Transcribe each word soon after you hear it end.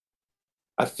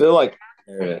I feel like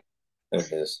there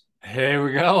it is. Here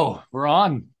we go. We're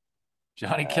on.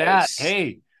 Johnny Cat. Nice.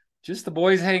 Hey, just the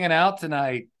boys hanging out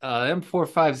tonight.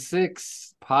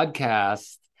 M456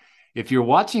 podcast. If you're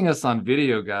watching us on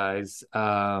video, guys,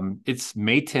 it's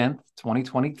May 10th,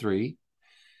 2023.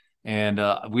 And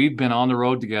we've been on the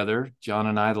road together, John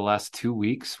and I, the last 2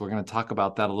 weeks. We're going to talk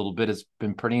about that a little bit. It's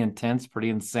been pretty intense,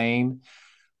 pretty insane,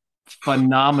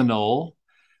 phenomenal.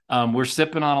 I'm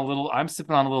sipping on a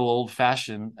little old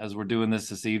fashioned as we're doing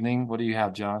this evening. What do you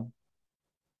have, John?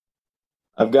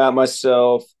 I've got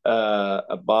myself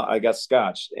I got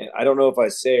scotch. And I don't know if I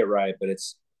say it right, but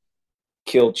it's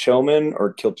Kilchoman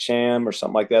or Kilcham or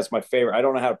something like that. It's my favorite. I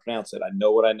don't know how to pronounce it. I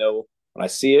know what I know when I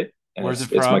see it, and Where's it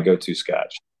it's my from? go-to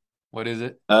scotch. What is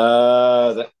it?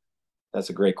 That's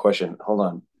a great question. Hold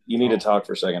on. You need to Oh, talk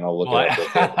for a second. I'll look well, it up real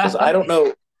quick because I I, don't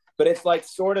know, but it's like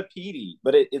sort of peaty,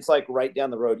 but it's like right down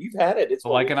the road. You've had it. It's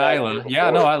what like an we've had in here Isla. Yeah,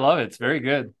 no, before. I love it. It's very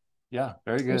good. Yeah,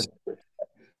 very good.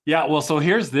 Yeah, well, so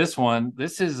here's this one.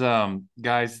 This is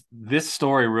guys, this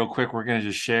story real quick we're gonna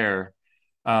just share.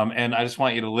 And I just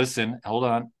want you to listen. Hold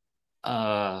on.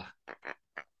 Uh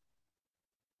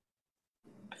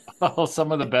oh,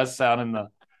 some of the best sound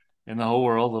in the whole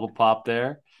world, little pop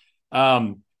there.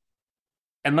 Um,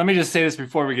 and let me just say this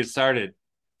before we get started.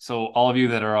 So all of you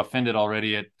that are offended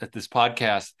already at this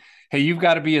podcast, hey, you've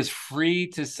got to be as free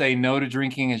to say no to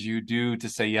drinking as you do to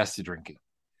say yes to drinking.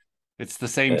 It's the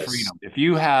same Yes. freedom. If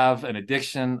you have an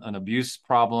addiction, an abuse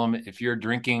problem, if you're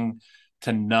drinking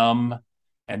to numb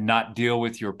and not deal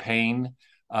with your pain,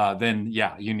 then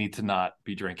yeah, you need to not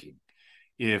be drinking.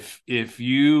 If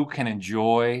you can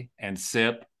enjoy and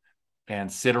sip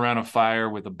and sit around a fire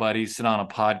with a buddy, sit on a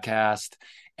podcast,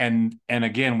 and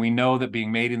again, we know that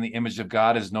being made in the image of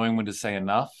God is knowing when to say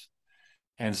enough.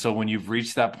 And so when you've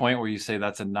reached that point where you say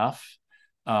that's enough,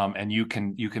 and you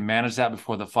can manage that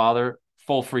before the Father,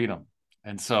 full freedom.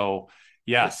 And so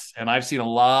yes, and I've seen a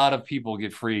lot of people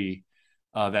get free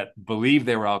that believe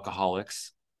they were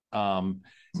alcoholics, um,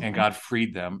 and God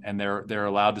freed them, and they're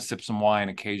allowed to sip some wine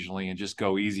occasionally and just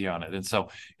go easy on it. And so,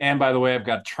 and by the way, I've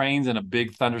got trains and a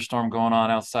big thunderstorm going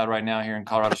on outside right now here in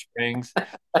Colorado Springs.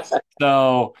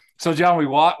 So John, we're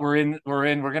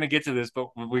gonna get to this, but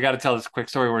we got to tell this quick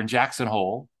story. We're in Jackson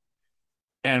Hole,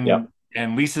 and Yep.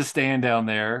 Lisa's staying down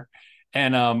there,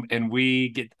 and we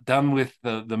get done with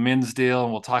the men's deal,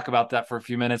 and we'll talk about that for a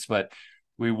few minutes. But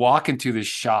we walk into this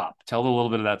shop. Tell a little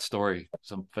bit of that story.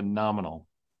 Some phenomenal.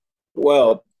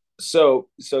 Well, so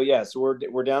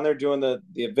we're down there doing the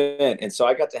event, and so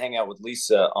I got to hang out with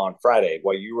Lisa on Friday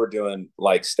while you were doing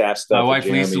like staff My stuff with wife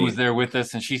Lisa was Jeremy. there with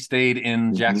us, and she stayed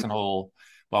in Mhm. Jackson Hole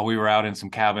while we were out in some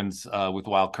cabins with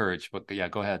Wild Courage. But yeah,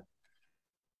 go ahead.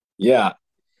 Yeah,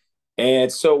 and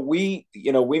so we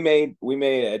made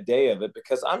a day of it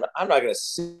because I'm not going to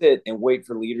sit and wait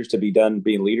for leaders to be done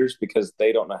being leaders because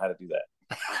they don't know how to do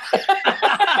that.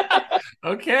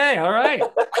 Okay, all right.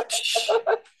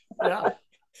 Yeah.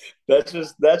 That's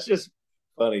just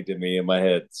funny to me in my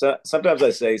head. So sometimes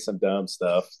I say some dumb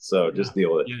stuff, so Yeah. just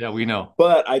deal with it. Yeah, we know.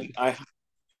 But I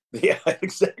yeah,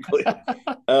 exactly.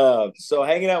 So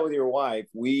hanging out with your wife,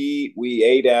 we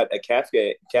ate at a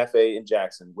cafe in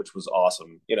Jackson, which was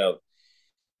awesome.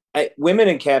 Women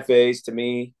in cafes to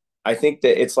me, I think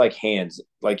that it's like hands.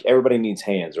 Like everybody needs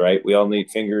hands, right? We all need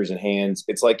fingers and hands.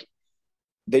 It's like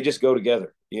they just go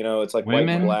together. It's like white and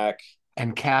Women black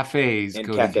and cafes and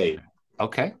go cafe. together.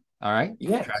 Okay. All right.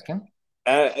 Yes. Tracking.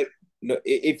 No,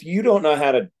 if you don't know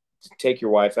how to take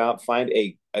your wife out, find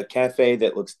a cafe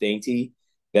that looks dainty,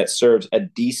 that serves a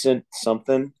decent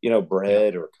something, Yeah.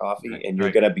 bread or coffee, Right. and you're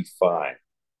Right. gonna be fine.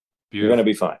 You're gonna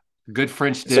Beautiful. be fine. Good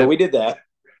French So dip, we did that.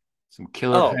 some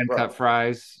killer Oh, hand cut bro,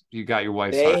 fries. You got your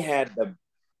wife's heart. they had the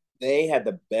they had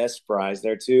the best fries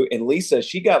there too. And Lisa,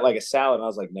 she got like a salad. And I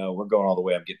was like, no, we're going all the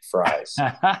way. I'm getting fries.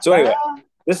 So anyway,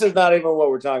 this is not even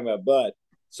what we're talking about. But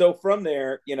so from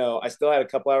there, I still had a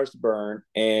couple hours to burn,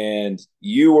 and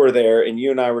you were there, and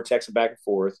you and I were texting back and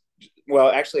forth.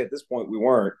 Well, actually, at this point, we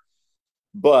weren't.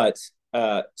 But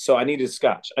so I needed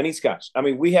scotch. I need scotch. I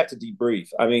mean, we have to debrief.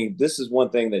 I mean, this is one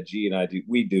thing that G and I do.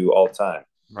 We do all the time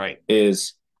Right.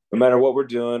 is no matter what we're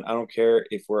doing, I don't care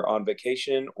if we're on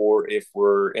vacation or if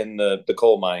we're in the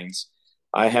coal mines.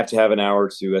 I have to have an hour or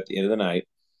two at the end of the night,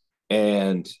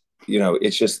 and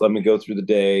it's just let me go through the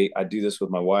day. I do this with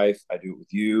my wife. I do it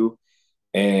with you,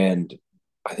 and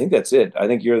I think that's it. I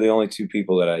think you're the only two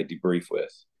people that I debrief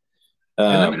with.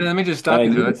 And let me just And stop I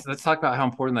you there. need Let's talk about how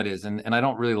important that is. And I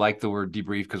don't really like the word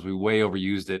debrief because we way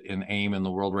overused it in AIM in the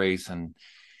world race, and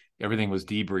everything was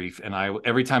debrief. And I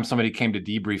every time somebody came to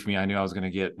debrief me, I knew I was going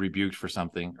to get rebuked for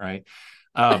something, right?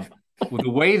 Um, with the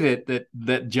way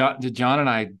that John and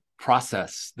I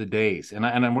process the days. And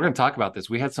we're going to talk about this.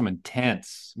 We had some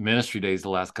intense ministry days the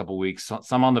last couple of weeks,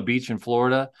 some on the beach in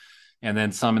Florida, and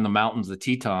then some in the mountains, the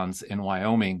Tetons in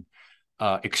Wyoming.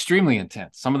 Extremely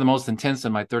intense, some of the most intense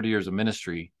in my 30 years of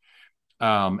ministry.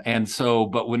 And so,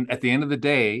 but when at the end of the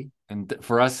day, and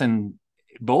for us in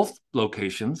both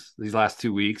locations, these last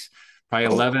 2 weeks, probably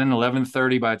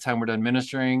 11:30 by the time we're done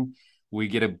ministering, we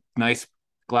get a nice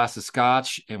glass of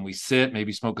scotch and we sit,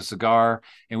 maybe smoke a cigar,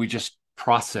 and we just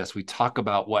process. We talk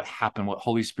about what happened, what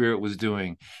Holy Spirit was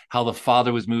doing, how the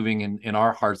Father was moving in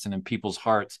our hearts and in people's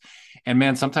hearts. And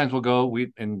man, sometimes we'll go,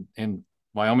 we in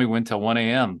Wyoming went till 1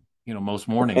 a.m., most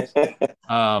mornings.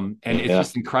 And it's Yeah.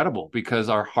 just incredible because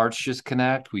our hearts just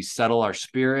connect. We settle our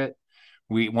spirit.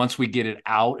 Once we get it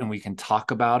out and we can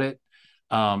talk about it.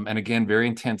 And again, very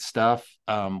intense stuff.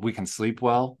 We can sleep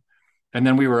well. And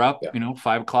then we were up, Yeah.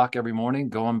 5 o'clock every morning,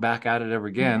 going back at it ever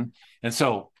again. And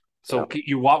so Yeah.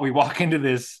 we walk into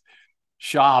this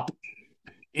shop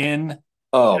in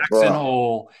Oh, Jackson bro.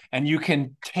 Hole, and you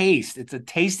can taste. It's a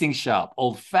tasting shop,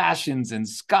 old fashions and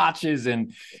scotches,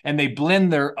 and they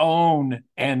blend their own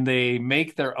and they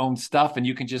make their own stuff, and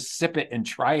you can just sip it and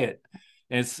try it.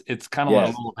 It's kind of like a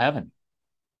Yes. little heaven.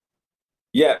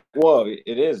 Yeah. Well,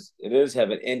 it is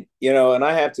heaven. And, and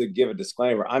I have to give a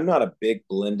disclaimer. I'm not a big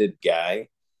blended guy.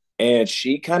 And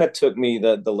she kind of took me,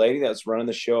 the lady that's running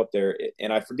the show up there,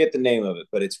 and I forget the name of it,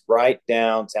 but it's right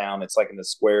downtown. It's like in the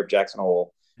square of Jackson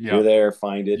Hole. If Yeah, you're there,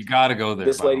 find it. you got to go there.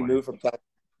 This By the lady way, moved from,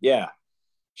 yeah,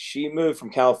 she moved from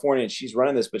California and she's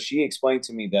running this, but she explained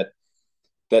to me that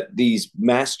these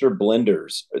master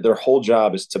blenders, their whole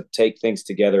job is to take things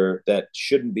together that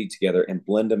shouldn't be together and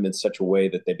blend them in such a way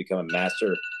that they become a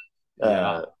master yeah,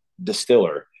 uh,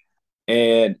 distiller.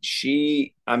 And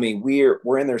I mean,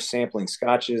 we're in there sampling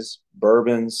scotches,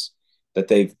 bourbons that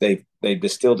they've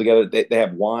distilled together. They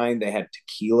have wine, they had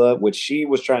tequila, which she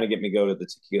was trying to get me to go to the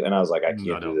tequila, and I was like, I no,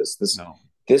 can't do no, this. This no.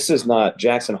 this is not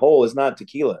Jackson Hole is not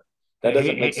tequila. That Hey,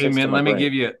 doesn't hey, make hey, sense to man, my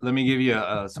brain. let me give you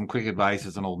some quick advice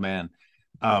as an old man.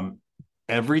 Um,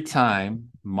 every time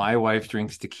my wife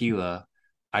drinks tequila,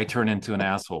 I turn into an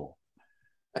asshole.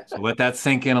 So let that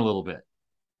sink in a little bit.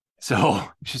 So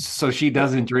she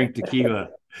doesn't drink tequila.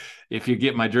 If you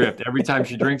get my drift, every time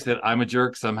she drinks it, I'm a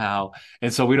jerk somehow,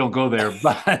 and so we don't go there.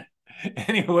 But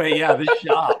anyway, yeah, this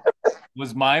shop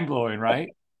was mind blowing,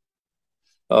 right?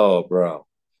 Oh, bro.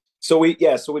 So we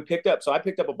picked up. So I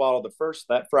picked up a bottle the first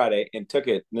that Friday and took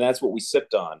it, and that's what we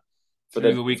sipped on for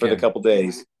Through the the for the weekend. couple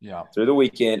days Yeah, through the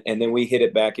weekend, and then we hit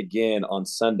it back again on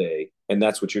Sunday, and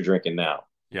that's what you're drinking now,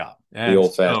 yeah, the and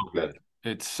old so fashioned. good.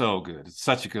 It's so good. It's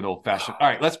such a good old fashioned. All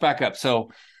right, let's back up. So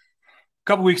a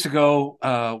couple weeks ago,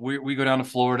 we go down to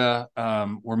Florida.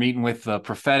 We're meeting with the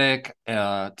prophetic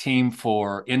team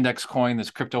for Index Coin,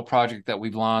 this crypto project that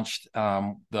we've launched.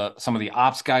 Some of the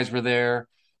ops guys were there.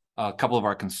 A couple of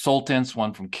our consultants,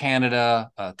 one from Canada,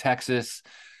 Texas.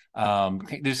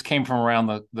 They just came from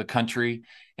around the country,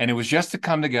 and it was just to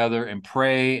come together and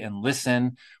pray and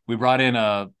listen. We brought in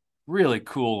a really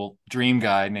cool dream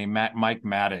guy named Mike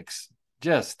Maddox,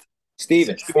 just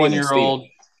Steven, 61-year old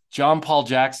John Paul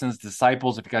Jackson's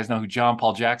disciples. If you guys know who John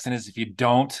Paul Jackson is, if you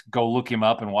don't, go look him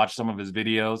up and watch some of his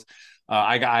videos.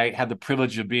 I had the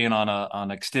privilege of being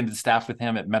on extended staff with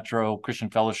him at Metro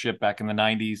Christian Fellowship back in the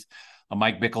 90s, a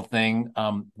Mike Bickle thing,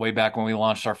 way back when we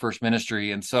launched our first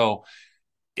ministry. And so,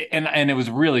 and it was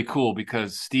really cool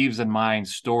because Steve's and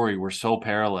mine's story were so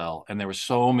parallel, and there were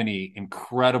so many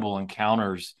incredible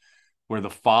encounters where the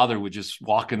Father would just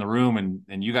walk in the room,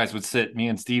 and you guys would sit, me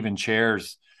and Steve, in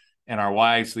chairs, and our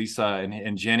wives Lisa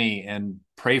and Jenny, and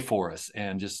pray for us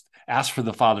and just ask for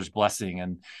the Father's blessing.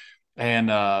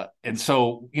 And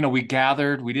so, we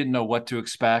gathered. We didn't know what to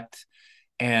expect,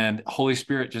 and Holy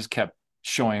Spirit just kept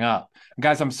showing up. And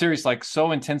guys, I'm serious, like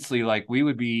so intensely, like we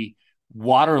would be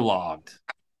waterlogged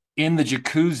in the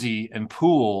jacuzzi and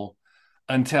pool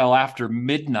until after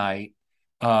midnight,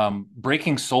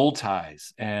 breaking soul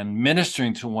ties and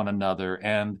ministering to one another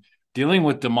and dealing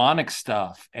with demonic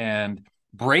stuff and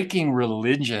breaking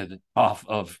religion off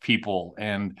of people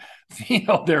and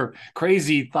their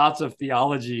crazy thoughts of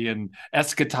theology and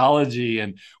eschatology.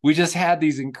 And we just had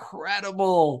these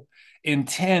incredible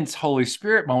intense Holy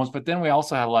Spirit moments, but then we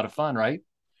also had a lot of fun, right?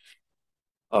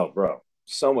 Oh, bro,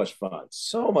 so much fun,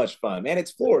 man.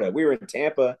 It's Florida. We were in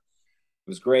Tampa. It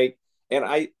was great,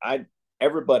 and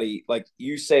everybody, like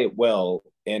you say it well,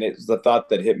 and it's the thought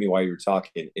that hit me while you were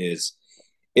talking is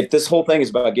if this whole thing is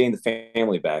about getting the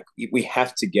family back, we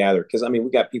have to gather because I mean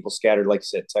we got people scattered, like you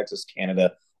said, Texas,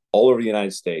 Canada, all over the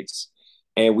United States,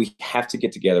 and we have to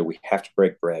get together. We have to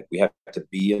break bread. We have to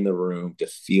be in the room to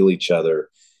feel each other,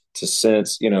 to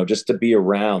sense, just to be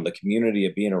around the community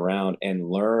of being around and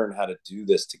learn how to do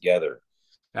this together.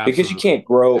 Because Absolutely.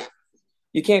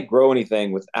 you can't grow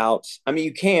anything without, I mean,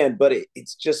 you can, but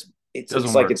it's just, Doesn't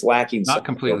it's like work. it's lacking Not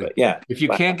something a little completely. bit. Yeah. If you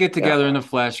can't get Yeah. together in the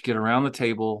flesh, get around the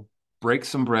table, break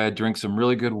some bread, drink some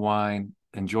really good wine,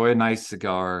 enjoy a nice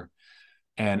cigar,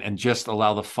 and just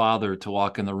allow the Father to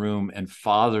walk in the room and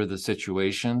father the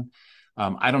situation.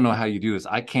 I don't know how you do this.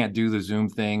 I can't do the Zoom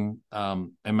thing.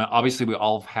 And obviously, we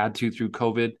all had to through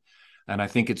COVID, and I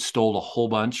think it stole a whole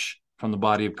bunch from the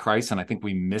body of Christ, and I think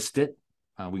we missed it.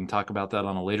 We can talk about that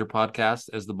on a later podcast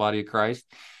as the body of Christ,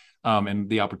 and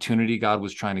the opportunity God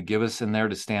was trying to give us in there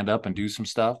to stand up and do some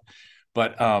stuff.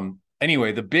 But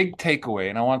anyway, the big takeaway,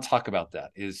 and I want to talk about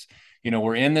that, is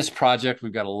we're in this project.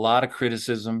 We've got a lot of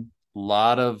criticism, a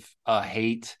lot of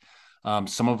hate.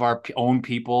 Some of our own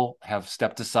people have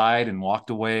stepped aside and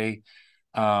walked away.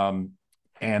 And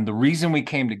the reason we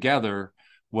came together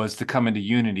was to come into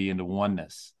unity, into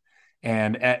oneness.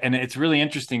 And it's really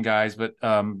interesting, guys. But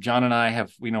John and I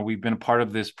have, we've been a part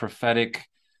of this prophetic,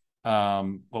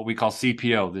 what we call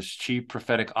CPO, this Chief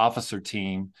Prophetic Officer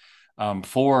team,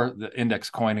 for the Index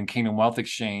Coin and Kingdom Wealth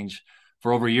Exchange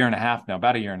for over a year and a half now,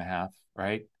 about a year and a half,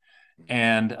 right?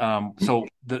 And so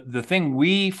the thing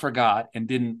we forgot and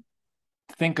didn't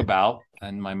think about,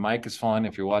 and my mic is falling.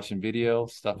 If you're watching video,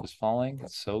 stuff is falling.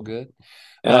 It's so good.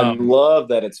 And I love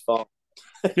that it's fun.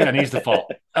 Yeah, it needs to fall.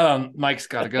 Mike's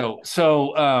got to go.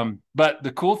 So, but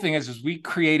the cool thing is we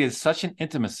created such an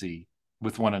intimacy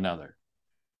with one another.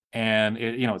 And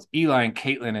it's Eli and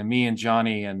Caitlin and me and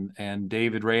Johnny and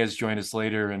David Reyes joined us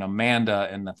later, and Amanda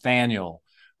and Nathaniel,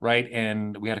 right?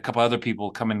 And we had a couple other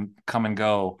people come and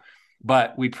go,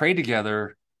 but we prayed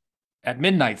together at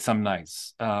midnight some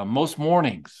nights, most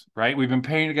mornings, right? We've been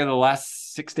praying together the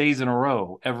last 6 days in a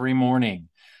row, every morning.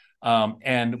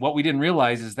 And what we didn't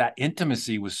realize is that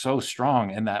intimacy was so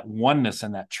strong, and that oneness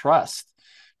and that trust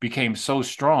became so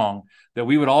strong that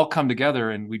we would all come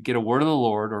together and we'd get a word of the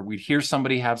Lord, or we'd hear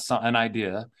somebody have an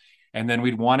idea, and then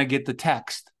we'd want to get the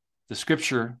text, the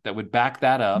scripture that would back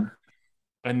that up.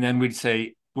 And then we'd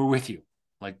say, we're with you.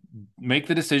 Like, make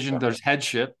the decision. There's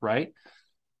headship, right?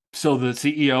 So the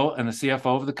CEO and the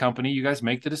CFO of the company, you guys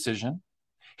make the decision.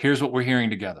 Here's what we're hearing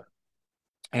together.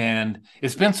 And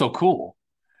it's been so cool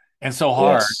and so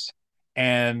hard. Yes.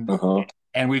 And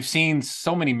and we've seen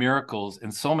so many miracles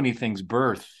and so many things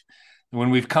birth. When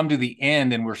we've come to the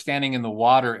end and we're standing in the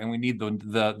water and we need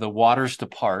the waters to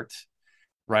part,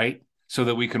 right? So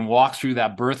that we can walk through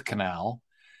that birth canal,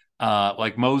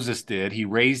 like Moses did. He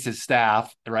raised his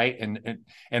staff, right?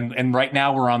 And right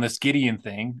now we're on this Gideon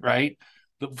thing, right?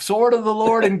 The sword of the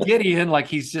Lord and Gideon, like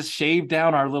he's just shaved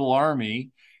down our little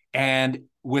army. And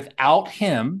without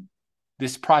him,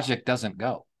 this project doesn't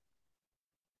go.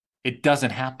 It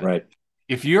doesn't happen. Right.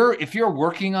 If you're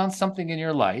working on something in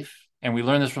your life, and we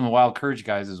learned this from the Wild Courage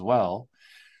guys as well,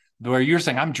 where you're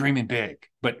saying, I'm dreaming big,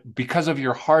 but because of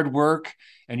your hard work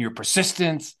and your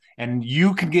persistence, and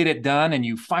you can get it done and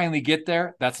you finally get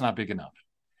there, that's not big enough.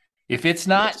 If it's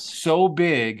not so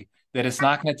big that it's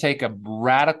not going to take a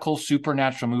radical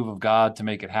supernatural move of God to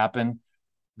make it happen,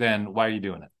 then why are you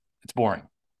doing it? It's boring.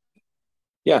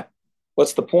 Yeah.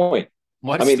 What's the point?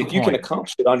 What's I mean, the if you can point?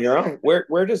 accomplish it on your own,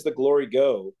 where does the glory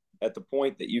go at the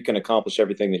point that you can accomplish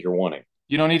everything that you're wanting?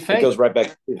 You don't need It faith. goes right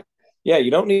back to, yeah,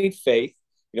 you don't need faith.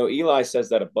 Eli says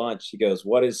that a bunch. He goes,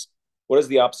 what is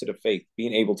the opposite of faith?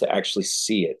 Being able to actually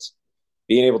see it,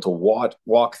 being able to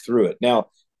walk through it.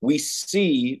 Now, we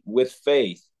see with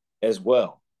faith as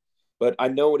well, but I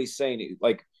know what he's saying.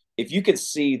 Like, if you can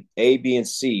see A, B, and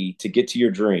C to get to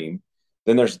your dream,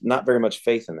 then there's not very much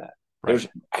faith in that. Right. There's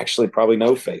actually probably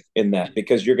no faith in that,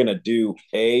 because you're going to do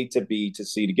A to B to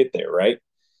C to get there, right?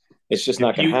 It's just not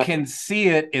If going to you happen. can see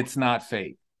it, it's not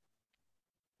faith.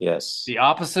 Yes. The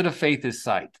opposite of faith is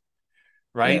sight,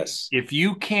 right? Yes. If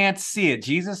you can't see it,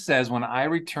 Jesus says, when I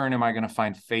return, am I going to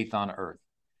find faith on earth?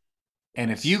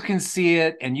 And if you Yes. can see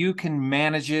it and you can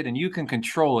manage it and you can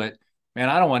control it, man,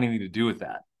 I don't want anything to do with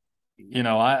that.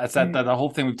 It's that the whole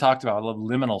thing we've talked about. I love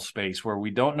liminal space, where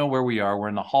we don't know where we are. We're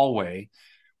in the hallway.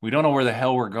 We don't know where the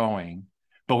hell we're going,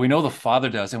 but we know the Father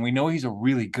does. And we know he's a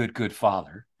really good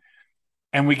father.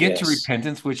 And we get to Yes.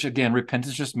 repentance, which again,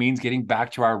 repentance just means getting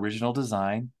back to our original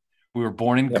design. We were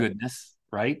born in Yep. goodness,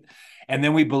 right? And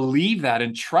then we believe that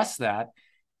and trust that.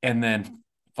 And then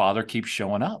Father keeps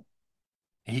showing up.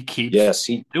 He keeps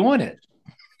He doing it.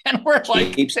 And we're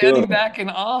like keeps standing doing it. back in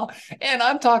awe. And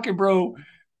I'm talking, bro,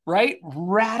 right?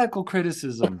 Radical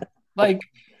criticism. Like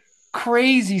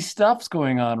crazy stuff's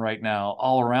going on right now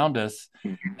all around us.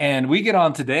 And we get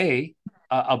on today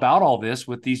about all this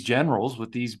with these generals,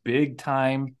 with these big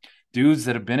time dudes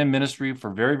that have been in ministry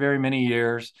for very, very many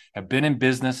years, have been in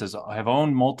business, have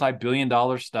owned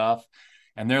multi-billion-dollar stuff.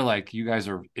 And they're like, you guys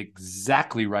are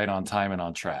exactly right on time and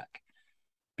on track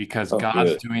because Oh,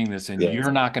 God's good. doing this and Yeah.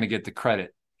 you're not going to get the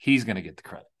credit. He's going to get the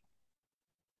credit.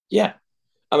 Yeah.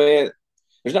 I mean,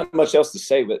 there's not much else to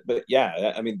say, but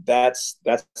yeah, I mean, that's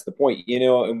the point,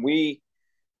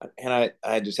 and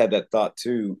I just had that thought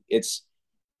too. It's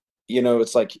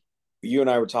like you and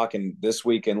I were talking this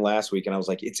week and last week, and I was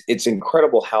like, it's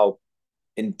incredible how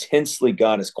intensely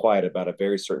God is quiet about a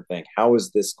very certain thing. How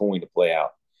is this going to play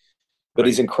out? But Right.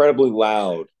 he's incredibly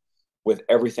loud with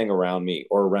everything around me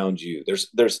or around you.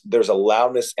 There's a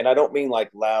loudness, and I don't mean like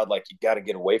loud, like you got to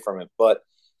get away from it, but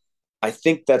I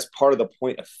think that's part of the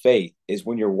point of faith is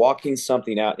when you're walking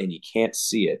something out and you can't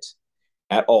see it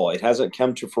at all. It hasn't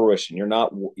come to fruition. You're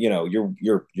not,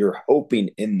 you're hoping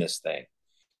in this thing.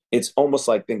 It's almost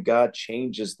like then God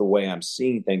changes the way I'm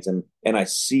seeing things, and I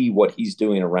see what he's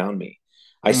doing around me.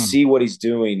 I Mm. see what he's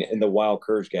doing in the Wild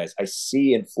Courage guys. I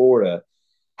see in Florida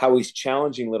how he's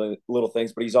challenging little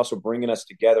things, but he's also bringing us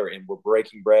together, and we're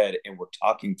breaking bread and we're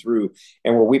talking through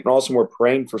and we're weeping. Also, we're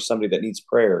praying for somebody that needs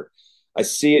prayer. I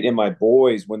see it in my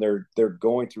boys when they're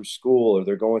going through school or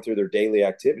they're going through their daily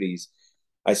activities.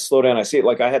 I slow down. I see it.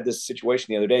 Like I had this situation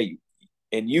the other day,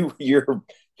 and your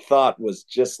thought was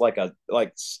just like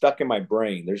stuck in my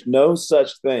brain. There's no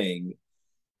such thing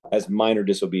as minor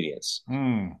disobedience,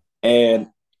 Mm. and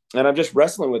I'm just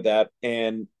wrestling with that.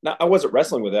 And not, I wasn't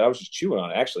wrestling with it. I was just chewing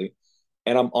on it actually.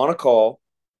 And I'm on a call.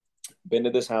 Been to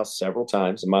this house several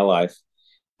times in my life,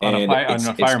 and On a it's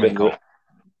fireman been call.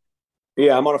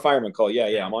 yeah. I'm on a fireman call. Yeah.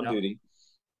 I'm on Yeah. duty,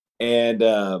 and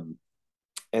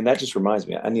that just reminds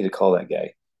me, I need to call that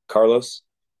guy, Carlos.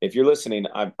 If you're listening,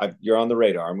 you're on the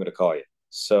radar. I'm going to call you.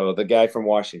 So the guy from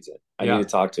Washington, I need Yeah. to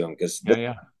talk to him because Yeah.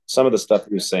 Yeah. some of the stuff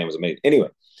he was saying was amazing. Anyway,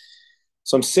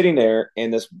 so I'm sitting there,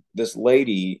 and this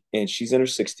lady, and she's in her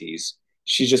 60s.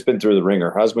 She's just been through the ring.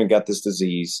 Her husband got this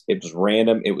disease. It was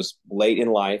random. It was late in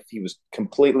life. He was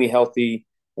completely healthy,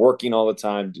 working all the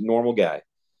time, normal guy.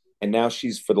 And now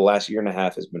she's for the last year and a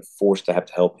half has been forced to have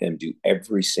to help him do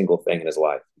every single thing in his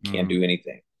life. He can't Mm. do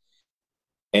anything.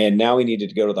 And now he needed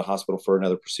to go to the hospital for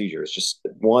another procedure. It's just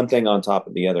one thing on top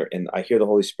of the other. And I hear the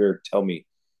Holy Spirit tell me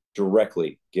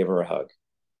directly, give her a hug.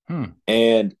 Hmm.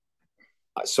 And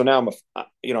so now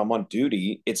I'm on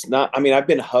duty. It's not, I mean, I've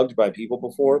been hugged by people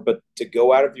before, but to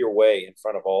go out of your way in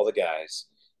front of all the guys,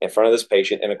 in front of this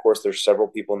patient, and of course there's several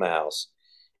people in the house,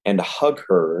 and to hug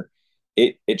her,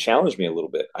 it challenged me a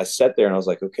little bit. I sat there and I was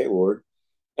like, okay, Lord.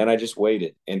 And I just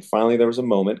waited. And finally there was a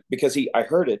moment because I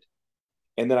heard it,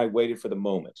 and then I waited for the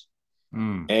moment.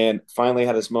 Mm. And finally I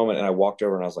had this moment, and I walked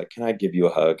over and I was like, can I give you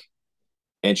a hug?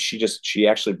 And she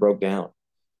actually broke down,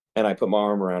 and I put my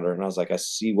arm around her, and I was like, I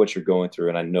see what you're going through,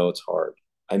 and I know it's hard.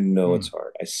 I know it's Mm.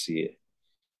 hard. I see it.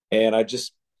 And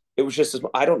it was just,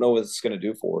 I don't know what it's going to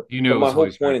do for her. You knew But it was my the Holy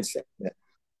whole point Spirit. in saying that,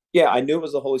 yeah, I knew it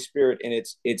was the Holy Spirit. And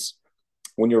it's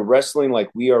when you're wrestling like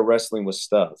we are wrestling with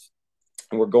stuff,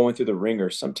 and we're going through the ringer,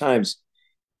 sometimes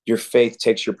your faith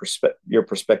takes your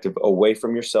perspective away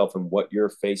from yourself and what you're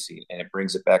facing, and it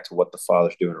brings it back to what the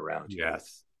Father's doing around you.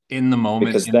 Yes. In the moment,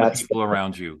 Because in the that's people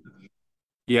around you.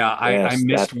 Yeah, I yes, that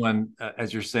missed one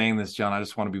as you're saying this, John. I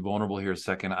just want to be vulnerable here a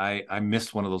second. I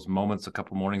missed one of those moments a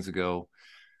couple mornings ago.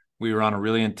 We were on a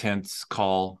really intense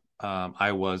call.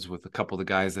 I was with a couple of the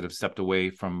guys that have stepped away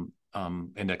from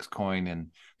Index Coin, and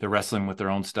they're wrestling with their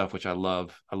own stuff, which I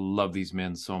love. I love these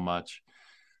men so much.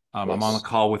 I'm on a yes.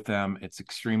 call with them. It's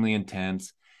extremely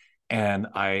intense. And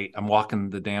I'm walking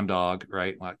the damn dog,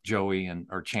 right? Like Joey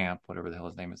or Champ, whatever the hell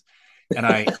his name is. And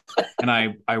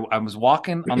I was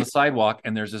walking on the sidewalk,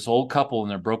 and there's this old couple in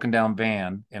their broken down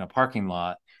van in a parking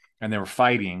lot, and they were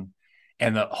fighting.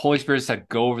 And the Holy Spirit said,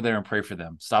 go over there and pray for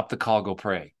them. Stop the call, go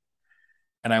pray.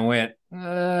 And I went,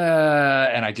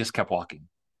 and I just kept walking.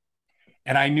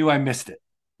 And I knew I missed it.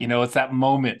 It's that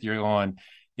moment you're going,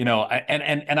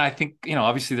 and I think,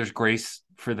 obviously there's grace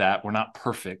for that. We're not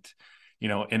perfect,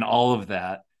 in all of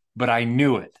that, but I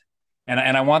knew it.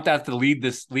 And I want that to lead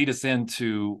us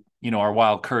into, our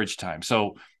wild courage time.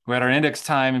 So we're at our index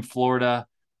time in Florida.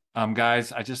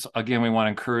 Guys, again, we want to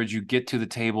encourage you, get to the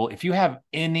table. If you have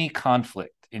any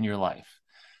conflict in your life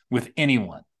with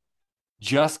anyone,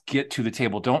 just get to the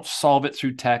table. Don't solve it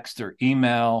through text or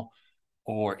email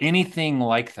or anything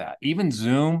like that. Even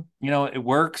Zoom, it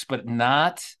works, but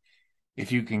not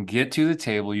if you can get to the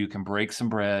table, you can break some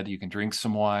bread, you can drink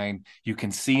some wine, you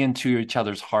can see into each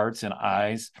other's hearts and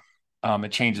eyes.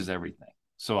 It changes everything.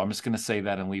 So I'm just going to say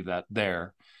that and leave that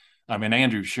there. I mean,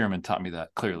 Andrew Shearman taught me that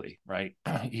clearly, right?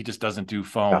 He just doesn't do Yeah.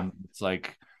 phone. It's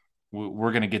like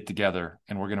we're going to get together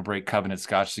and we're going to break covenant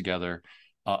scotch together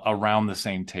around the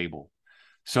same table.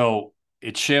 So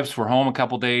it shifts. We're home a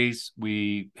couple days.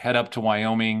 We head up to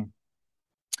Wyoming.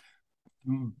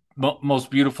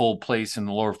 Most beautiful place in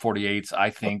the lower 48s, I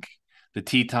think. The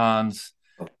Tetons,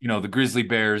 the grizzly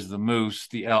bears, the moose,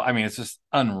 the elk. I mean, it's just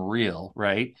unreal,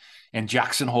 right? And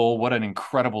Jackson Hole, what an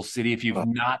incredible city. If you've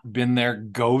not been there,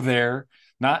 go there.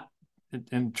 Not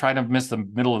and try to miss the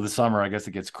middle of the summer. I guess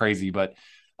it gets crazy, but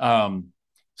um,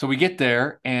 so we get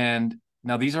there, and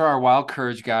now these are our Wild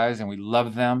Courage guys, and we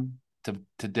love them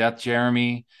to death.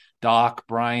 Jeremy, Doc,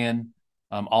 Brian,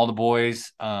 all the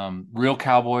boys, real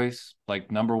cowboys,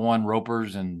 like number one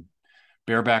ropers and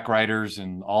bareback riders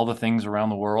and all the things around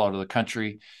the world, out of the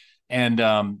country. And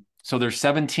so there's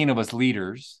 17 of us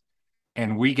leaders,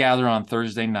 and we gather on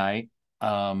Thursday night,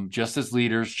 just as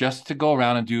leaders, just to go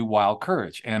around and do Wild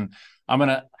Courage. And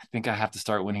I think I have to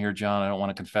start one here, John. I don't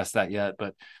want to confess that yet,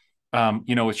 but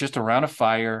it's just around a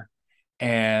fire.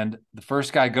 And the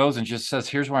first guy goes and just says,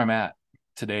 here's where I'm at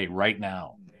today, right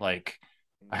now. Like,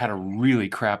 I had a really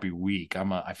crappy week.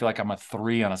 I feel like I'm a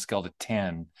 3 on a scale to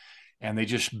 10. And they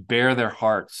just bare their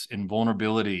hearts in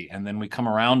vulnerability. And then we come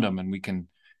around them and we can,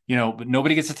 but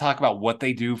nobody gets to talk about what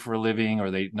they do for a living,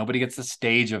 or nobody gets the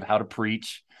stage of how to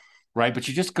preach, right? But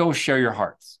you just go share your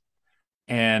hearts.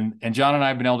 And John and I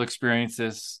have been able to experience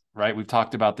this, right? We've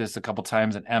talked about this a couple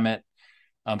times at Emmett.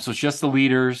 So it's just the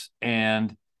leaders,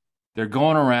 and they're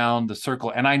going around the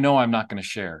circle. And I know I'm not going to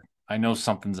share. I know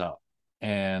something's up,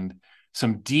 and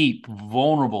some deep,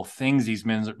 vulnerable things these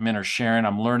men are sharing.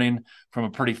 I'm learning from a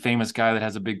pretty famous guy that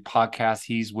has a big podcast.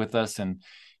 He's with us, and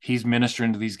he's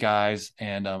ministering to these guys,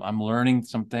 and I'm learning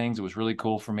some things. It was really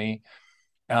cool for me.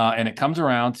 And it comes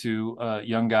around to a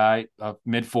young guy,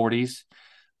 mid 40s,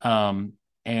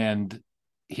 and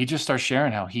he just starts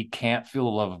sharing how he can't feel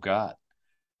the love of God.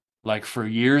 Like, for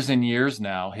years and years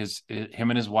now, him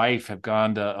and his wife have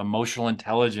gone to emotional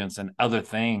intelligence and other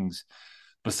things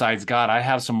besides God. I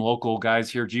have some local guys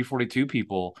here, G42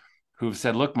 people, who've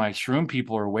said, look, my shroom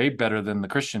people are way better than the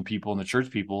Christian people and the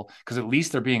church people, because at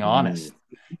least they're being honest,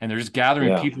 and they're just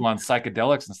gathering people on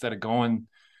psychedelics instead of going,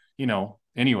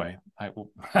 anyway, I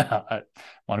want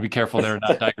to be careful there and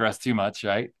not digress too much,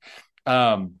 right?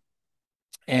 And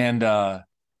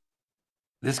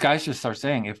this guy just starts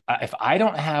saying, if I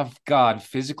don't have God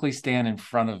physically stand in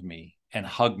front of me and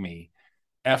hug me,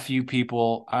 F you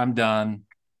people, I'm done.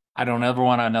 I don't ever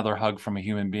want another hug from a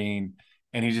human being.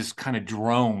 And he just kind of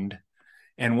droned.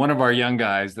 And one of our young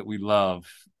guys that we love,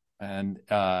 and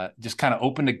just kind of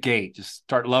opened a gate, just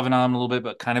start loving on him a little bit,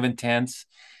 but kind of intense.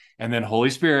 And then Holy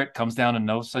Spirit comes down, and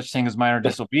no such thing as minor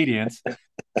disobedience.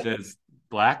 Says,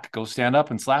 Black, go stand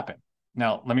up and slap him.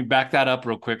 Now, let me back that up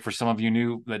real quick for some of you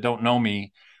new that don't know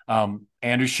me.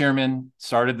 Andrew Shearman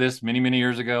started this many, many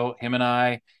years ago. Him and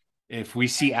I, if we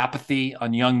see apathy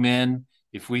on young men,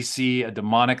 if we see a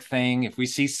demonic thing, if we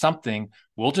see something,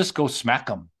 we'll just go smack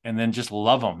them and then just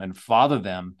love them and father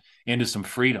them into some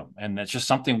freedom. And that's just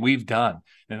something we've done.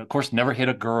 And of course, never hit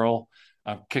a girl.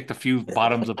 I've kicked a few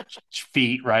bottoms of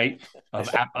feet, right?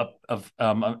 Of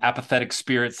apathetic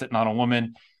spirit sitting on a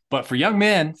woman. But for young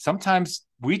men, sometimes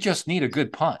we just need a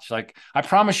good punch. Like, I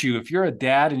promise you, if you're a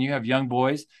dad and you have young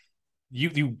boys,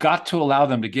 you got to allow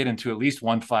them to get into at least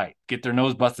one fight, get their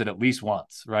nose busted at least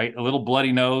once, right? A little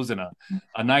bloody nose and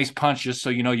a nice punch, just so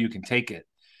you can take it,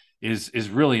 is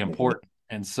really important.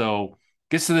 And so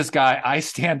gets to this guy, I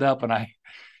stand up and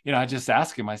I just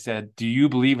asked him, I said, do you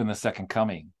believe in the second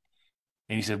coming?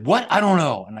 And he said, what? I don't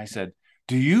know. And I said,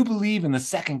 do you believe in the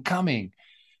second coming?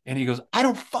 And he goes, I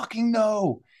don't fucking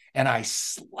know. And I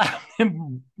slapped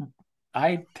him.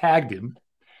 I tagged him.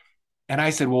 And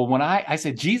I said, well, I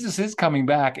said, Jesus is coming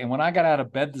back. And when I got out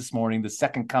of bed this morning, the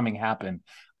second coming happened.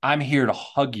 I'm here to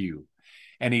hug you.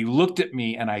 And he looked at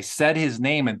me, and I said his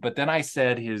name. But then I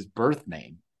said his birth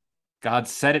name. God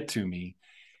said it to me.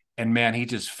 And man, he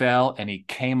just fell, and he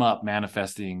came up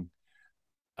manifesting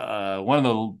one of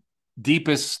the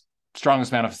deepest,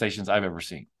 strongest manifestations I've ever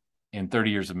seen in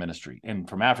 30 years of ministry. And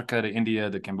from Africa to India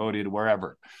to Cambodia to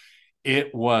wherever,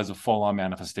 it was a full-on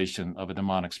manifestation of a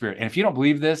demonic spirit. And if you don't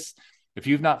believe this, if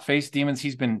you've not faced demons,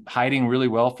 he's been hiding really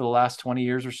well for the last 20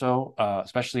 years or so,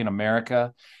 especially in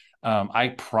America.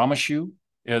 I promise you,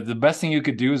 the best thing you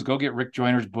could do is go get Rick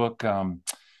Joyner's book.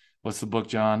 What's the book,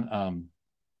 John?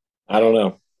 I don't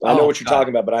know. I know what you're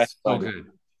talking about, but I so good.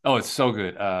 Oh, it's so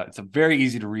good. It's a very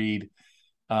easy to read.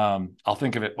 I'll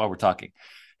think of it while we're talking.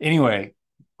 Anyway,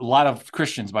 a lot of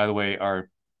Christians, by the way, are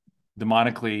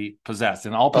demonically possessed,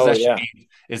 and all possession means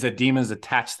is that demons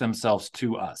attach themselves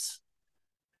to us.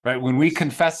 right? When we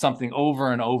confess something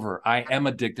over and over, I am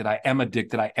addicted, I am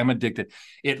addicted, I am addicted,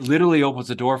 it literally opens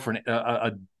the door for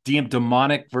a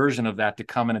demonic version of that to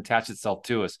come and attach itself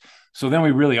to us. So then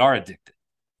we really are addicted,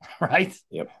 right?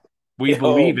 Yep. We Oh,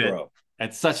 believe it bro.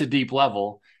 at such a deep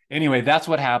level. Anyway, that's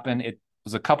what happened. It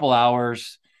was a couple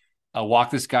hours. I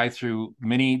walked this guy through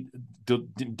many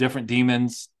different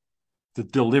demons, the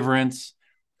deliverance,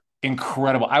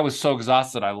 incredible. I was so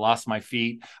exhausted. I lost my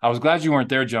feet. I was glad you weren't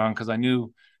there, John, because I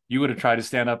knew you would have tried to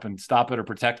stand up and stop it or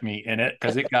protect me in it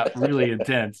because it got really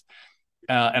intense.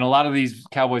 And a lot of these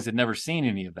cowboys had never seen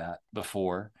any of that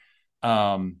before.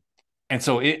 Um, and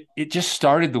so it just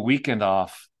started the weekend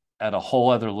off at a whole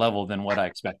other level than what I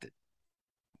expected.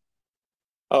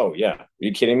 Oh yeah. Are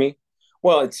you kidding me?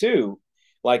 Well, and two,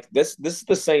 like this is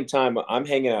the same time I'm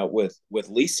hanging out with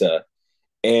Lisa,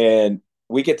 and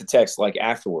we get the text like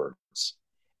afterwards.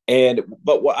 And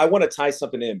but what, I want to tie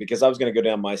something in because I was going to go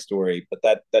down my story, but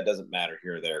that doesn't matter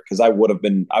here or there because I would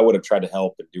have tried to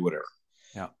help and do whatever.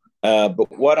 Yeah,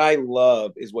 But what I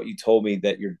love is what you told me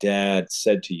that your dad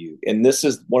said to you, and this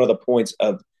is one of the points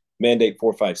of Mandate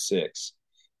 456,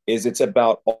 is it's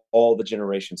about all the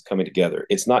generations coming together.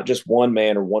 It's not just one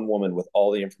man or one woman with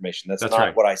all the information. That's that's not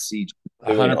right. what I see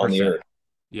doing on the 100%. earth.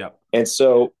 Yep. And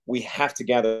so we have to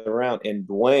gather around. And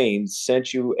Dwayne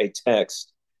sent you a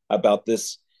text about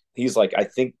this. He's like, I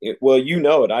think well, you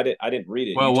know it. I didn't read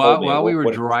it. You Well, told me. while we Well, were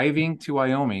what driving to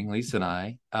Wyoming, Lisa and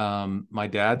I, my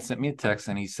dad sent me a text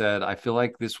and he said, I feel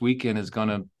like this weekend is going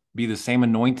to be the same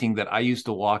anointing that I used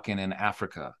to walk in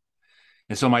Africa.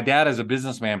 And so my dad, as a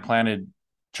businessman, planted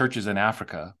churches in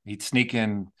Africa. He'd sneak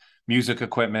in music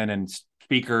equipment and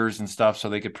speakers and stuff so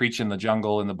they could preach in the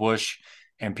jungle, in the bush,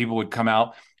 and people would come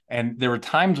out. And there were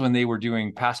times when they were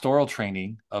doing pastoral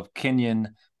training of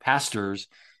Kenyan pastors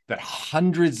that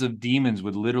hundreds of demons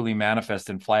would literally manifest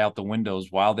and fly out the windows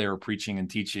while they were preaching and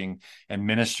teaching and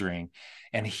ministering.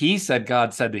 And he said,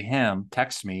 God said to him,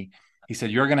 text me, he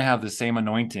said, you're going to have the same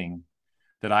anointing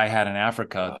that I had in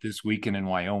Africa this weekend in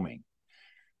Wyoming,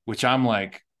 which I'm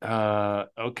like,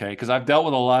 okay, because I've dealt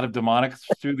with a lot of demonic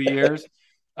through the years.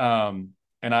 And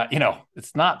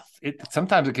it's not,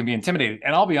 sometimes it can be intimidating.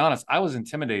 And I'll be honest, I was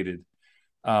intimidated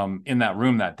in that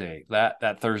room that day,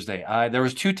 that Thursday. There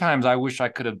was two times I wish I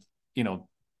could have, you know,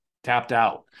 tapped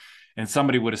out and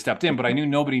somebody would have stepped in, but I knew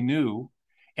nobody knew.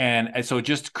 And so it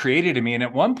just created in me. And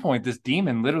at one point, this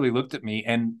demon literally looked at me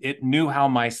and it knew how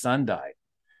my son died.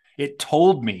 It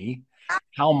told me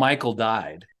how Michael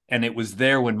died. And it was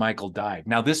there when Michael died.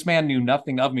 Now, this man knew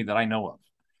nothing of me that I know of.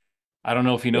 I don't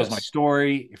know if he knows my yes.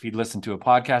 story, if he'd listened to a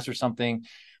podcast or something,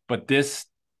 but this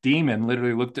demon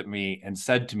literally looked at me and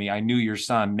said to me, I knew your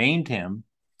son, named him,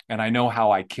 and I know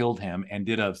how I killed him, and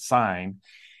did a sign.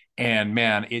 And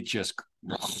man, it just,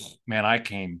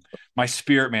 man, my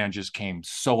spirit man just came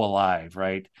so alive,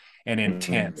 right? And Mm-hmm.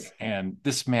 intense. And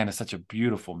this man is such a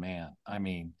beautiful man. I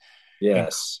mean,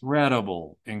 Yes.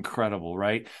 incredible, incredible,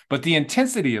 right? But the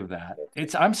intensity of that,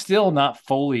 I'm still not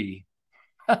fully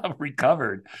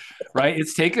recovered, right?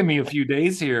 It's taken me a few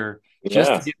days here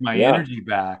just to Yeah. get my Yeah. energy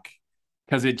back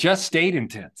because it just stayed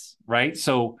intense, right?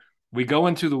 So we go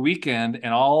into the weekend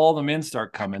and all the men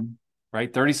start coming,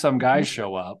 right? 30 some guys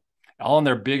show up, all in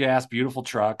their big ass, beautiful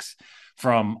trucks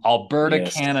from Alberta,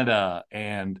 Yes. Canada,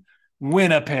 and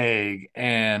Winnipeg,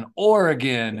 and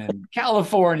Oregon, and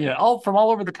California, all from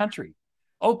all over the country,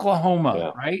 Oklahoma,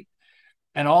 Yeah. right?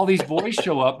 And all these boys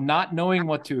show up not knowing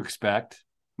what to expect.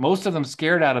 Most of them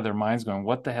scared out of their minds, going,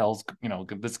 "What the hell's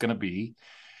this going to be?"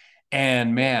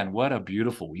 And man, what a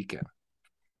beautiful weekend!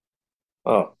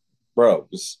 Oh, bro,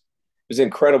 it was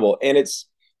incredible. And it's,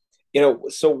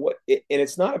 so and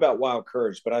it's not about wild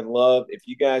courage, but I love if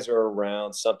you guys are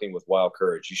around something with wild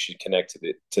courage, you should connect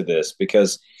to this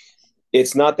because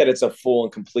it's not that it's a full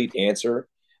and complete answer,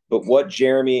 but what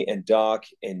Jeremy and Doc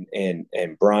and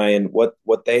Brian,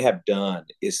 what they have done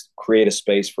is create a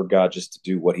space for God just to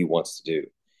do what he wants to do.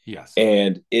 Yes,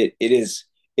 And it's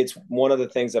one of the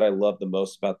things that I love the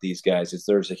most about these guys is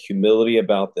there's a humility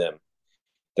about them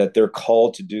that they're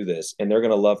called to do this and they're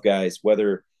going to love guys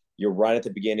whether you're right at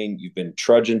the beginning, you've been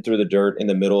trudging through the dirt in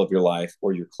the middle of your life,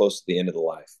 or you're close to the end of the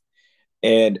life.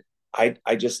 And I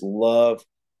just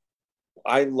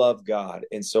I love God.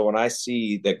 And so when I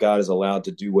see that God is allowed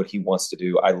to do what he wants to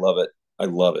do, I love it. I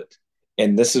love it.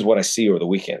 And this is what I see over the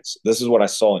weekends. This is what I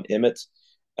saw in Emmett.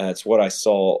 It's what I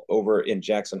saw over in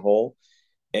Jackson Hole.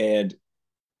 And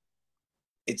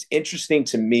it's interesting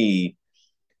to me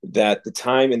that the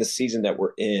time in the season that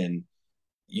we're in,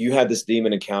 you had this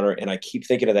demon encounter. And I keep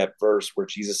thinking of that verse where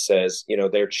Jesus says,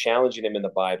 they're challenging him in the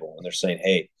Bible and they're saying,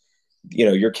 hey,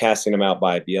 you're casting them out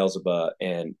by Beelzebub.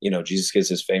 And, Jesus gives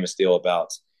his famous deal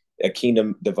about, a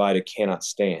kingdom divided cannot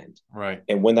stand. Right.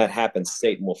 And when that happens,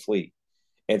 Satan will flee.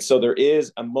 And so there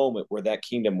is a moment where that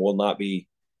kingdom will not be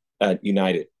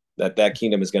united, that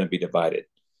kingdom is going to be divided.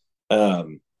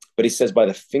 But he says, by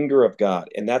the finger of God.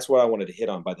 And that's what I wanted to hit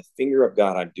on. By the finger of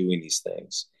God, I'm doing these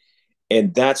things.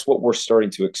 And that's what we're starting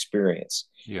to experience.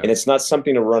 Yeah. And it's not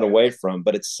something to run away from,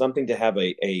 but it's something to have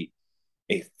a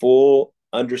full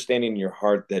understanding in your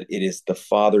heart that it is the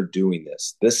Father doing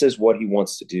this. This is what he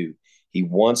wants to do. He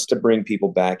wants to bring people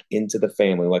back into the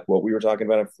family, like what we were talking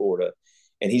about in Florida.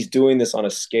 And he's doing this on a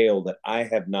scale that I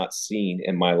have not seen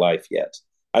in my life yet.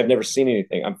 I've never seen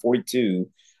anything. I'm 42.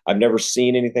 I've never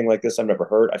seen anything like this. I've never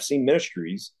heard. I've seen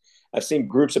ministries. I've seen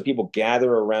groups of people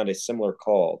gather around a similar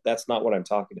call. That's not what I'm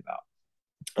talking about.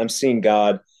 I'm seeing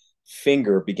God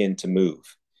finger begin to move.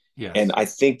 And Yes. I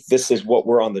think this is what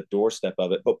we're on the doorstep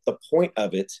of it. But the point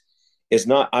of it is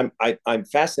not, I'm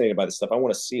fascinated by this stuff. I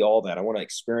want to see all that. I want to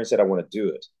experience it. I want to do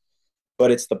it.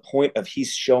 But it's the point of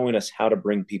he's showing us how to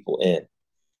bring people in.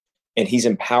 And he's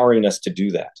empowering us to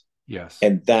do that. Yes.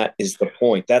 And that is the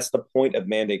point. That's the point of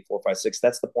Mandate 456.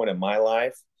 That's the point of my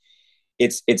life.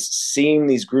 It's seeing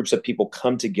these groups of people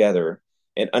come together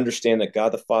and understand that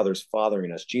God the Father is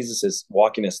fathering us. Jesus is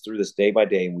walking us through this day by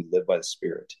day, and we live by the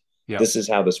Spirit. Yeah. This is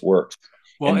how this works.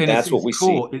 Well, And and that's what it's we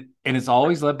cool. see. And it's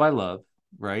always led by love,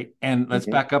 right? And let's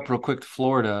Mm-hmm. back up real quick to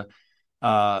Florida.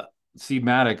 Steve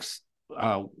Maddox,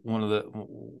 one of the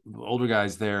older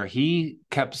guys there, he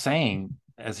kept saying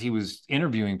as he was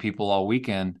interviewing people all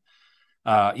weekend,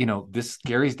 this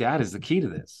Gary's dad is the key to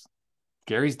this.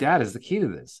 Gary's dad is the key to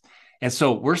this. And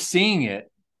so we're seeing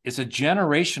it. It's a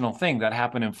generational thing that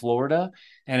happened in Florida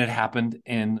and it happened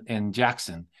in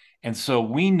Jackson. And so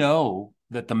we know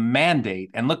that the mandate,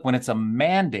 and look, when it's a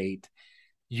mandate,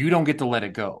 you don't get to let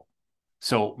it go.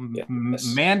 So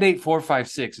Yes. mandate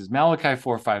 456 is Malachi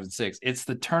 4, 5, and 6. It's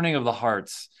the turning of the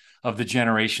hearts of the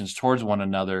generations towards one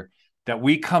another that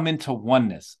we come into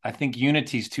oneness. I think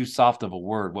unity is too soft of a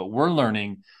word. What we're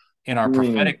learning in our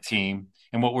prophetic team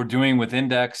and what we're doing with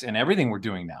Index and everything we're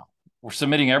doing now, we're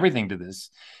submitting everything to this,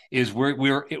 is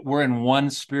we're in one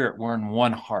spirit, we're in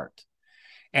one heart.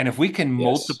 And if we can Yes.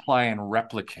 multiply and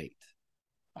replicate,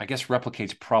 I guess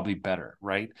replicate's probably better,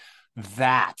 right?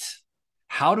 That,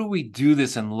 how do we do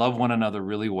this and love one another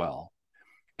really well?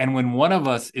 And when one of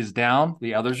us is down,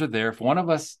 the others are there. If one of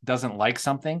us doesn't like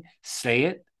something, say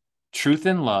it, truth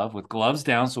and love, with gloves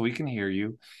down so we can hear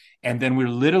you. And then we're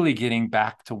literally getting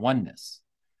back to oneness,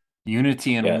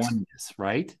 unity and Yes. oneness,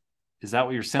 right? Is that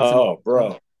what you're sensing? Oh,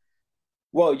 bro.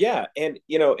 Well, yeah, and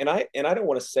and I don't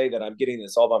want to say that I'm getting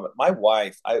this all by my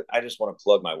wife. I just want to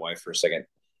plug my wife for a second.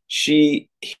 She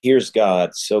hears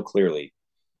God so clearly.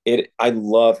 I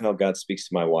love how God speaks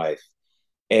to my wife.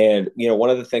 And one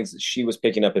of the things that she was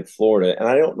picking up in Florida, and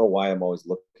I don't know why I'm always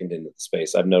looking into the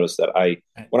space. I've noticed that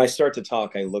when I start to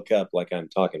talk, I look up like I'm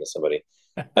talking to somebody.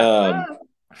 Um,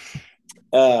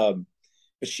 um,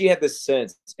 but she had this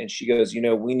sense, and she goes,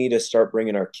 we need to start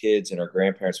bringing our kids and our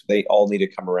grandparents. They all need to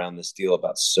come around this deal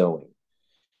about sewing.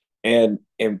 And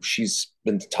she's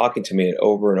been talking to me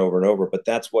over and over and over. But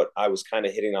that's what I was kind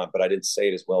of hitting on, but I didn't say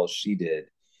it as well as she did.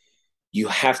 You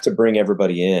have to bring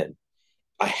everybody in.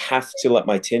 I have to let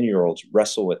my 10-year-olds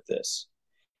wrestle with this.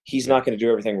 He's Yeah. not going to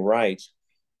do everything right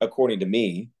according to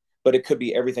me, but it could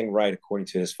be everything right according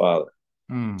to his father,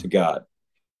 to God.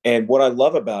 And what I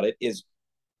love about it is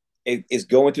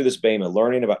going through this Bema,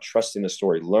 learning about trusting the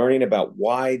story, learning about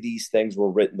why these things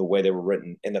were written the way they were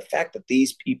written. And the fact that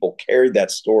these people carried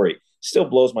that story still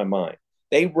blows my mind.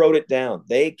 They wrote it down.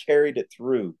 They carried it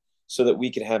through so that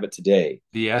we could have it today.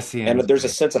 The And Essenes, there's a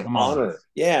sense of come on. honor.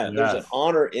 Yeah, there's an Yes.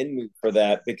 honor in me for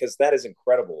that because that is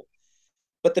incredible.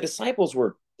 But the disciples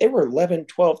they were 11,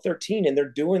 12, 13, and they're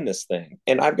doing this thing.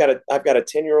 And I've got a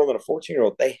 10-year-old and a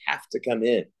 14-year-old. They have to come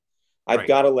in. I've Right.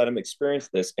 got to let them experience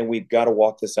this, and we've got to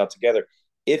walk this out together.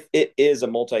 If it is a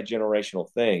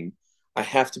multi-generational thing, I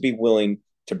have to be willing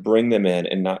to bring them in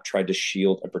and not try to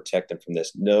shield and protect them from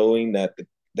this, knowing that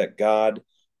God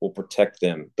will protect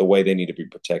them the way they need to be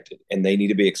protected, and they need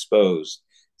to be exposed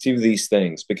to these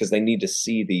things because they need to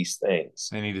see these things.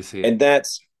 They need to see it. And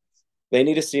they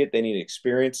need to see it. They need to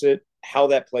experience it. How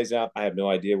that plays out, I have no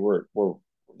idea.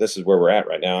 This is where we're at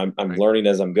right now. I'm Right. learning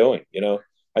as I'm going.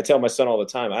 I tell my son all the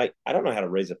time, I don't know how to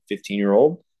raise a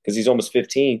 15-year-old because he's almost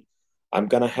 15. I'm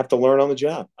gonna have to learn on the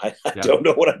job. I Yeah. don't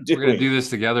know what I'm doing. We're gonna do this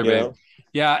together, babe.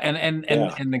 Yeah,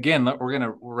 Yeah. and again, we're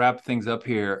gonna wrap things up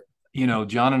here.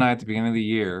 John and I at the beginning of the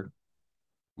year,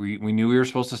 we knew we were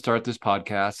supposed to start this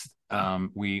podcast.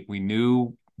 We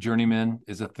knew Journeyman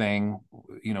is a thing.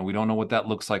 We don't know what that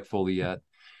looks like fully yet.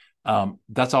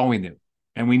 That's all we knew,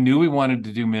 and we knew we wanted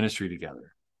to do ministry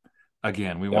together.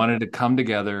 again. We Yep. wanted to come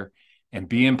together and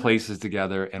be in places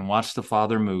together and watch the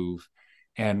Father move.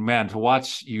 And man, to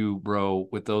watch you, bro,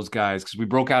 with those guys, because we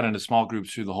broke out into small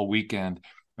groups through the whole weekend,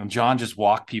 and John just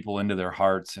walked people into their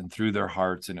hearts and through their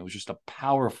hearts, and it was just a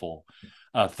powerful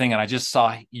thing. And I just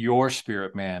saw your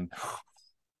spirit, man,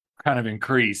 kind of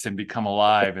increase and become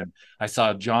alive. And I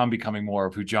saw John becoming more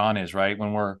of who John is, right?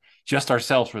 When we're just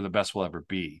ourselves, we're the best we'll ever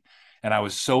be. And I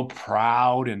was so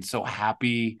proud and so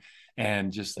happy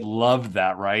and just loved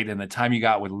that, right? And the time you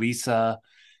got with Lisa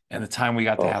and the time we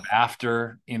got to Oh, have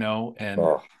after, oh,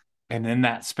 and in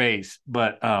that space.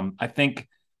 But I think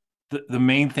the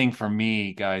main thing for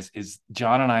me, guys, is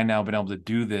John and I now been able to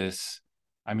do this.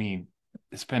 I mean,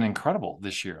 it's been incredible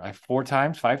this year. I 4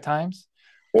 times, 5 times.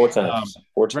 four Um, times,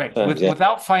 four right. times. Yeah.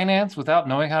 Without finance, without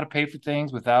knowing how to pay for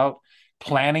things, without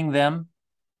planning them.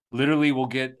 Literally, we'll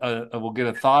get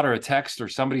a thought or a text or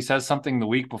somebody says something the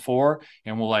week before,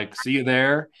 and we'll like see you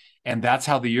there. And that's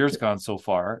how the year's gone so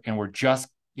far. And we're just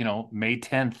May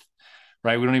 10th,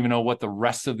 right? We don't even know what the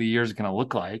rest of the year is going to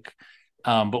look like.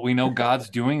 But we know God's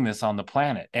doing this on the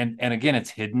planet, and again,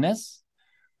 it's hiddenness.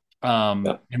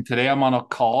 Yeah. And today I'm on a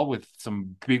call with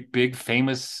some big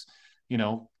famous, you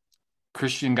know,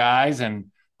 Christian guys,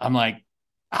 and I'm like,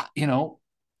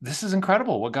 this is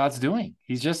incredible what God's doing.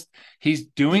 He's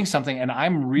doing something, and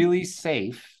I'm really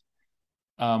safe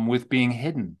with being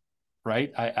hidden,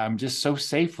 right? I'm just so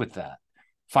safe with that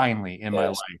finally in my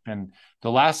life. Yes. And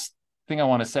the last thing I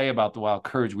want to say about the Wild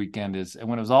Courage Weekend is, and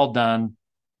when it was all done,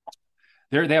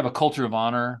 they have a culture of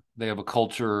honor. They have a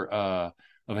culture of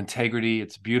integrity.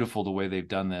 It's beautiful the way they've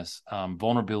done this.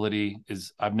 Vulnerability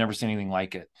is I've never seen anything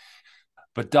like it.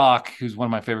 But Doc, who's one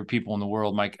of my favorite people in the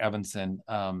world, Mike Evanson,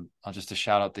 I'll just a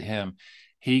shout out to him.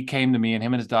 He came to me, and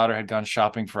him and his daughter had gone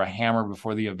shopping for a hammer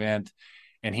before the event,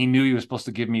 and he knew he was supposed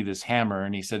to give me this hammer.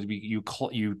 And he said,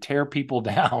 "You tear people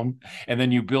down, and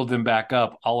then you build them back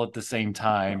up all at the same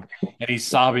time." And he's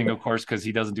sobbing, of course, because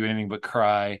he doesn't do anything but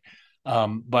cry.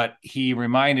 But he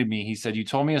reminded me. He said, "You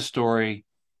told me a story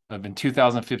of in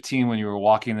 2015 when you were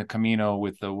walking the Camino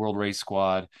with the World Race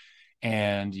Squad."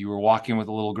 And you were walking with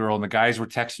a little girl, and the guys were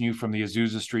texting you from the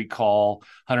Azusa Street call,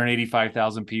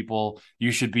 185,000 people,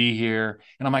 you should be here.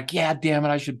 And I'm like, yeah, damn it,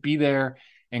 I should be there.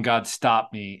 And God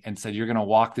stopped me and said, you're going to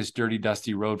walk this dirty,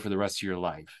 dusty road for the rest of your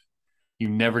life. You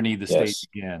never need the stage Yes.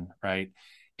 again, right?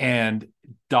 And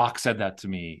Doc said that to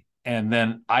me. And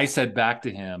then I said back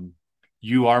to him,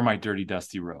 you are my dirty,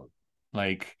 dusty road.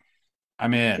 Like,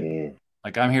 I'm in. Mm,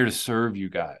 Like, I'm here to serve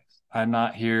you guys. I'm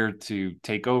not here to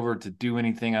take over, to do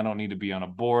anything. I don't need to be on a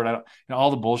board. I don't,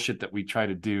 all the bullshit that we try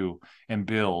to do and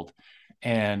build.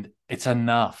 And it's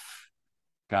enough,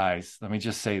 guys. Let me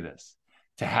just say this,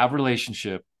 to have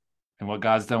relationship and what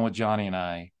God's done with Johnny and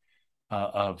I,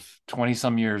 of 20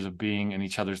 some years of being in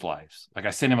each other's lives. Like, I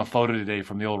sent him a photo today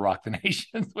from the old Rock the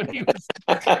Nations when you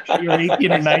were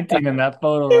 18 or 19 in that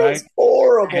photo, It right? was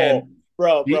horrible, And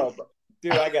bro.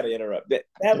 Dude, I gotta interrupt.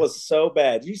 That was so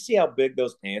bad. Did you see how big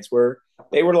those pants were?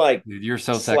 They were like dude, you're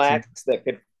so sexy. slacks that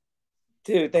could.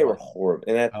 Dude, they Come were on. horrible.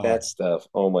 And that Come that on. stuff.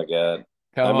 Oh my god.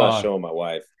 Come I'm not on. showing my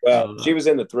wife. I Well, she love was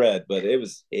in the thread, but it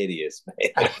was hideous, man.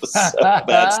 It was so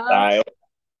bad style.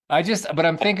 but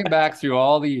I'm thinking back through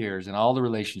all the years and all the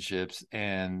relationships,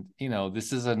 and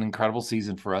this is an incredible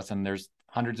season for us, and there's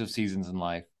hundreds of seasons in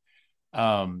life.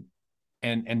 Um,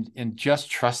 and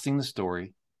just trusting the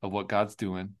story of what God's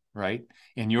doing, right?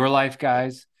 In your life,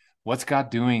 guys, what's God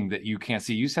doing that you can't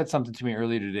see? You said something to me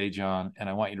earlier today, John, and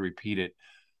I want you to repeat it.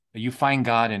 You find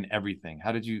God in everything.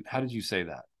 How did you say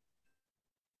that?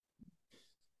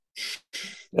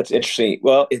 That's interesting.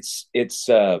 Well, it's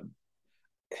I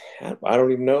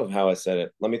don't even know how I said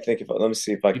it. Let me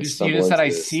see if I You can just you stumble just said into I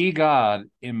this. see God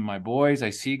in my boys.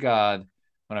 I see God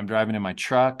when I'm driving in my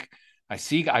truck. I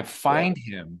Yeah. find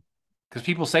him because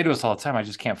people say to us all the time, I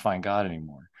just can't find God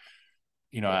anymore.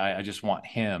 I just want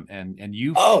him, and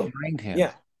you Oh, find him.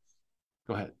 yeah.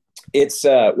 Go ahead. It's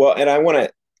well, and I want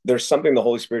to. There's something the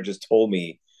Holy Spirit just told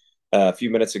me a few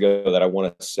minutes ago that I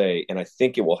want to say, and I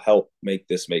think it will help make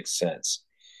this make sense.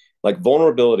 Like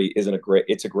vulnerability isn't a great.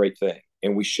 It's a great thing,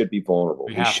 and we should be vulnerable.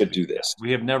 We We have to should be. do Yeah. this.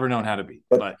 We have never known how to be,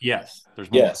 But but yes,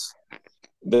 there's more. yes,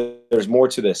 there's more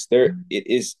to this. There, it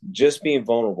is just being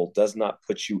vulnerable does not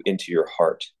put you into your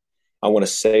heart. I want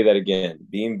to say that again.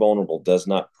 Being vulnerable does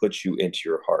not put you into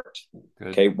your heart. Good.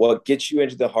 Okay. What gets you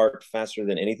into the heart faster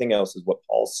than anything else is what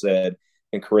Paul said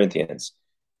in Corinthians.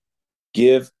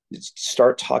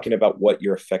 Start talking about what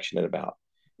you're affectionate about.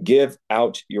 Give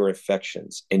out your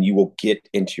affections and you will get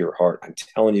into your heart. I'm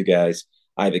telling you guys,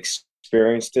 I've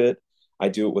experienced it. I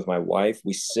do it with my wife.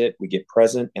 We sit, we get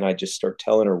present, and I just start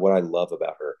telling her what I love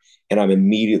about her. And I'm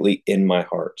immediately in my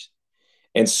heart.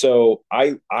 And so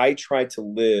I try to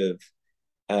live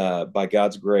by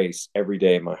God's grace every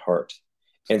day in my heart.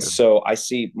 It's And good. so I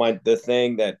see the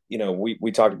thing that,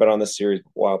 we talked about on this series a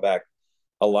while back,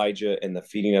 Elijah and the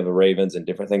feeding of the ravens and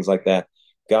different things like that.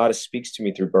 God speaks to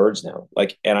me through birds now.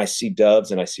 Like, and I see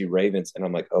doves and I see ravens, and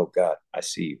I'm like, oh God, I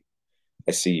see you.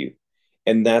 I see you.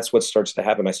 And that's what starts to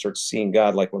happen. I start seeing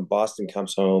God, like when Boston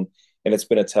comes home and it's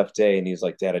been a tough day and he's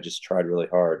like, Dad, I just tried really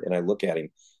hard. And I look at him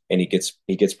and he gets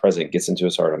present, gets into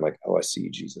his heart. I'm like, oh, I see you,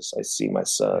 Jesus. I see my Yeah.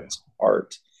 son's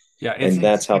heart. Yeah, And it's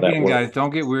that's how that again, works. guys, don't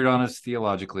get weird on us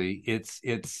theologically. It's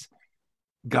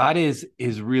God is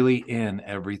really in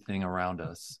everything around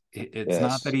us. It's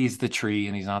not that Yes. he's the tree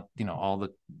and he's not, all the,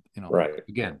 Right.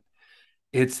 again,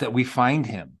 it's that we find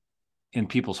him in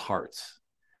people's hearts.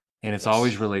 And it's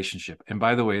always Yes. relationship. And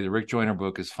by the way, the Rick Joyner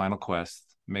book is Final Quest.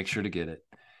 Make sure to get it.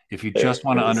 If you There just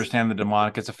want it to is. understand the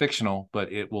demonic, it's a fictional,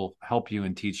 but it will help you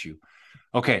and teach you.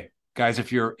 Okay, guys,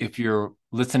 if you're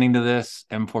listening to this,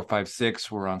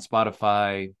 M456, we're on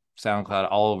Spotify, SoundCloud,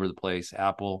 all over the place,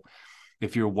 Apple.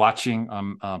 If you're watching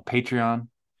Patreon,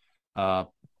 uh,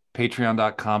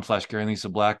 patreon.com/Gary Lisa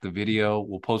Black, the video.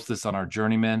 We'll post this on our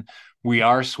Journeyman. We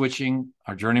are switching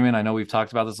our Journeyman. I know we've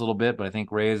talked about this a little bit, but I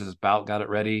think Ray has about got it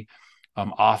ready,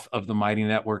 off of the Mighty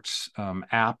Networks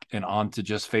app and onto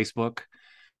just Facebook.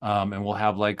 And we'll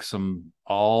have like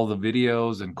all the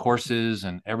videos and courses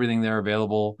and everything there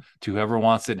available to whoever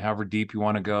wants it and however deep you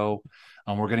want to go.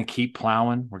 We're going to keep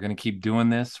plowing. We're going to keep doing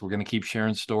this. We're going to keep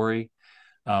sharing story.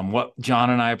 What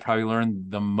John and I probably learned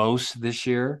the most this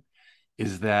year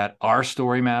is that our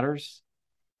story matters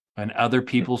and other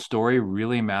people's story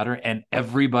really matter, and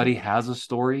everybody has a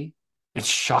story. It's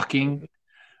shocking,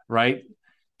 right?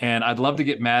 And I'd love to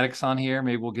get Maddox on here.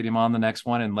 Maybe we'll get him on the next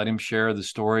one and let him share the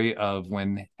story of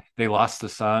when they lost the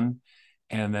son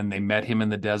and then they met him in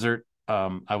the desert.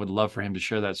 I would love for him to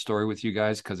share that story with you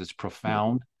guys because it's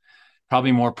profound,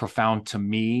 probably more profound to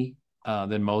me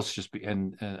than most.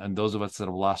 And those of us that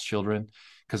have lost children,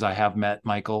 because I have met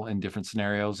Michael in different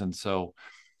scenarios, and so,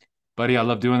 buddy, I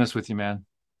love doing this with you, man.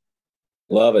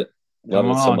 Love it. Come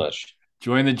Love it so on, much.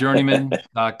 join the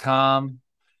journeyman.com.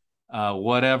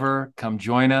 Whatever, come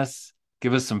join us.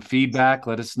 Give us some feedback.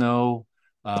 Let us know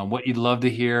what you'd love to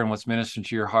hear and what's ministering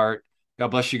to your heart. God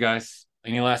bless you guys.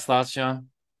 Any last thoughts, John?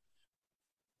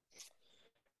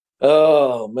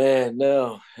 Oh man,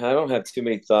 no, I don't have too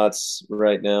many thoughts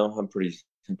right now. I'm pretty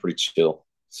chill.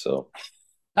 So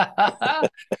I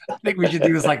think we should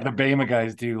do this like the Bama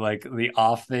guys do, like the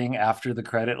off thing after the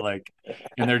credit, like,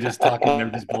 and they're just talking, they're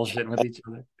just bullshitting with each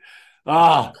other.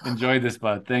 Ah, enjoyed this,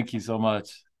 bud. Thank you so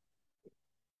much.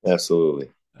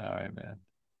 absolutely. All right, man.